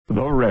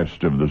the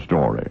rest of the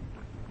story.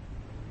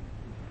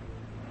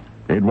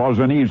 It was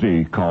an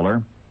easy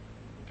caller.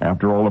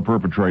 After all, the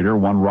perpetrator,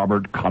 one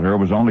Robert Cutter,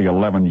 was only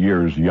 11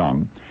 years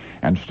young,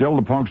 and still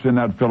the punks in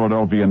that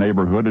Philadelphia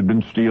neighborhood had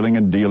been stealing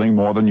and dealing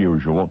more than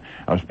usual,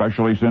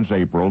 especially since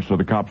April, so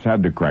the cops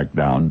had to crack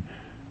down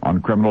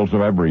on criminals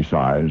of every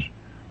size.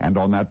 And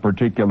on that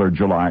particular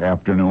July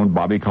afternoon,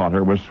 Bobby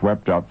Cotter was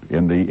swept up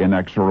in the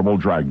inexorable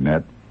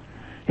dragnet.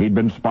 He'd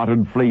been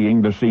spotted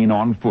fleeing the scene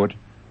on foot,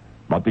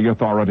 but the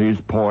authorities,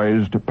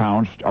 poised,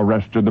 pounced,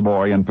 arrested the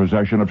boy in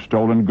possession of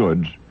stolen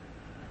goods.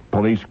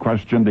 Police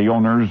questioned the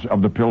owners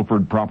of the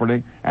pilfered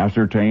property,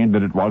 ascertained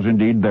that it was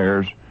indeed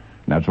theirs.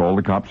 That's all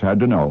the cops had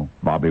to know.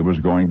 Bobby was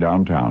going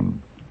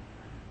downtown.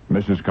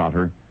 Mrs.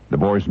 Cotter, the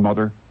boy's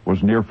mother,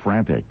 was near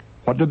frantic.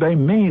 What did they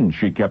mean,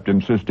 she kept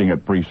insisting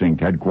at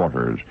precinct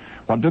headquarters?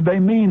 What did they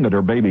mean that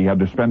her baby had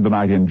to spend the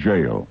night in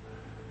jail?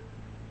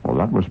 Well,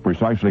 that was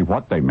precisely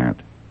what they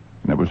meant.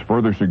 And it was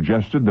further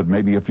suggested that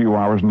maybe a few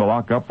hours in the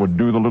lockup would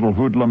do the little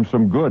hoodlum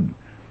some good,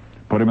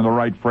 put him in the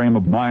right frame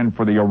of mind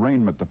for the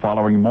arraignment the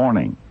following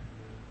morning.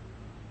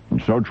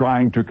 And so,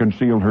 trying to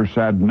conceal her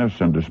sadness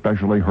and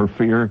especially her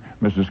fear,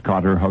 Mrs.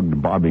 Cotter hugged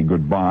Bobby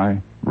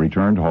goodbye,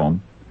 returned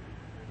home.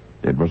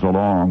 It was a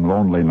long,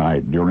 lonely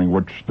night during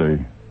which the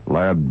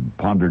lad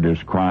pondered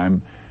his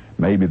crime.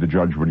 Maybe the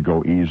judge would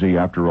go easy.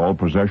 After all,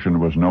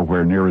 possession was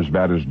nowhere near as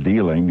bad as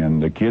dealing,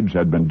 and the kids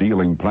had been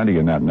dealing plenty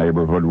in that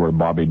neighborhood where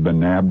Bobby'd been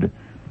nabbed.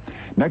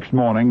 Next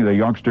morning, the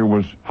youngster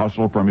was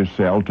hustled from his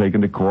cell, taken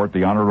to court,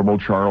 the Honorable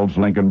Charles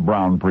Lincoln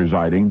Brown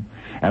presiding.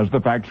 As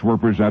the facts were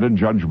presented,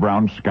 Judge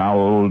Brown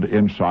scowled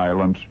in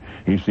silence.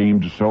 He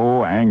seemed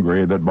so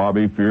angry that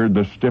Bobby feared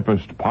the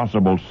stiffest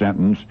possible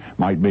sentence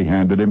might be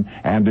handed him,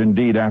 and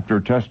indeed,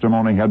 after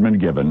testimony had been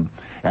given,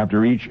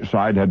 after each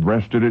side had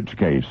rested its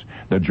case,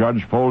 the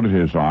judge folded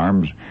his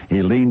arms,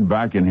 he leaned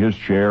back in his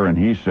chair, and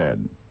he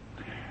said,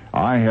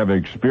 "I have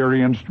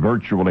experienced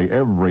virtually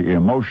every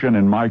emotion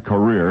in my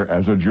career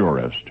as a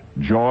jurist.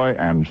 Joy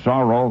and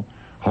sorrow,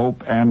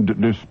 hope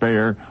and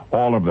despair,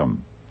 all of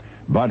them.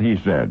 But," he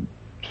said,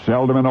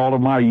 "seldom in all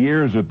of my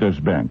years at this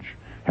bench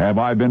have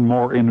I been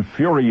more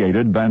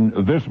infuriated than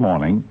this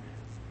morning,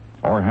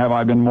 or have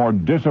I been more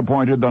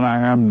disappointed than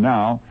I am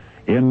now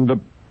in the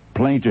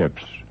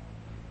plaintiffs."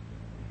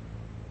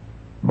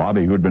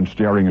 Bobby, who'd been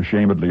staring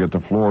ashamedly at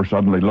the floor,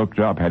 suddenly looked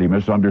up. Had he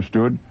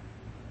misunderstood?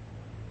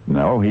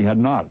 No, he had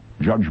not.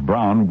 Judge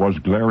Brown was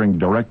glaring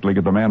directly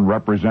at the man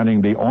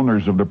representing the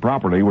owners of the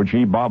property which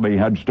he, Bobby,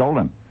 had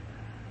stolen.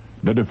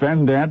 The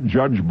defendant,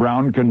 Judge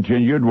Brown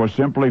continued, was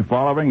simply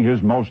following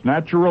his most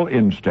natural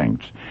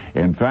instincts.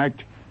 "In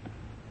fact,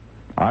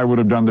 I would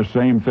have done the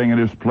same thing in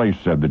his place,"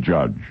 said the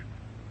judge.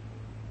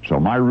 "So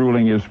my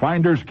ruling is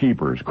finders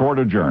keepers, court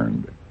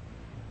adjourned."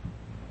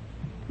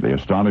 The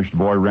astonished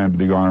boy ran to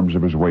the arms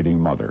of his waiting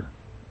mother.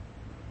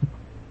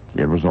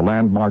 It was a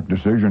landmark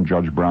decision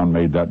Judge Brown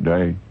made that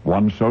day,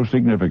 one so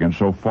significant,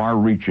 so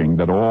far-reaching,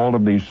 that all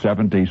of these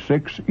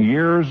 76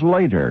 years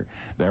later,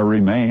 there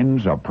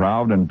remains a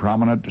proud and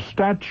prominent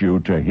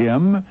statue to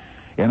him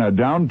in a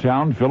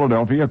downtown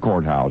Philadelphia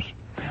courthouse.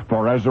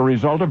 For as a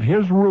result of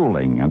his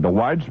ruling and the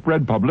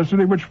widespread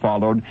publicity which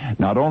followed,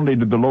 not only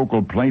did the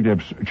local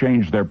plaintiffs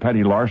change their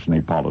petty larceny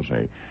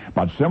policy,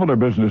 but similar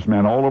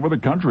businessmen all over the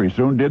country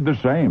soon did the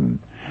same.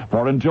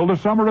 For until the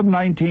summer of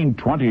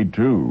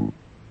 1922...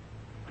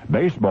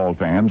 baseball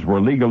fans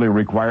were legally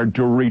required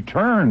to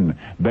return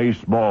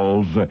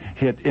baseballs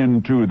hit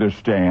into the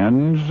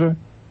stands.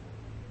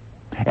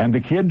 And the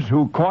kids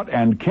who caught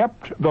and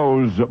kept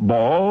those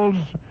balls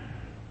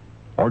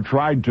or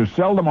tried to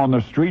sell them on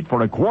the street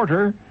for a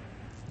quarter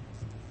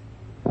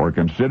were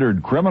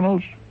considered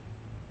criminals.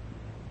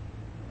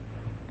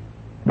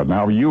 But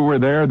now you were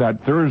there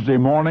that Thursday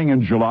morning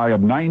in July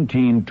of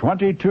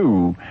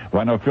 1922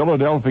 when a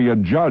Philadelphia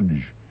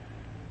judge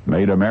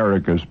made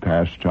America's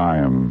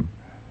pastime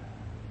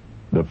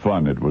the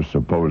fun it was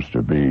supposed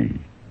to be.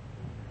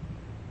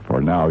 For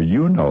now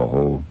you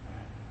know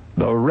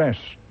the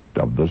rest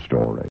of the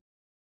story.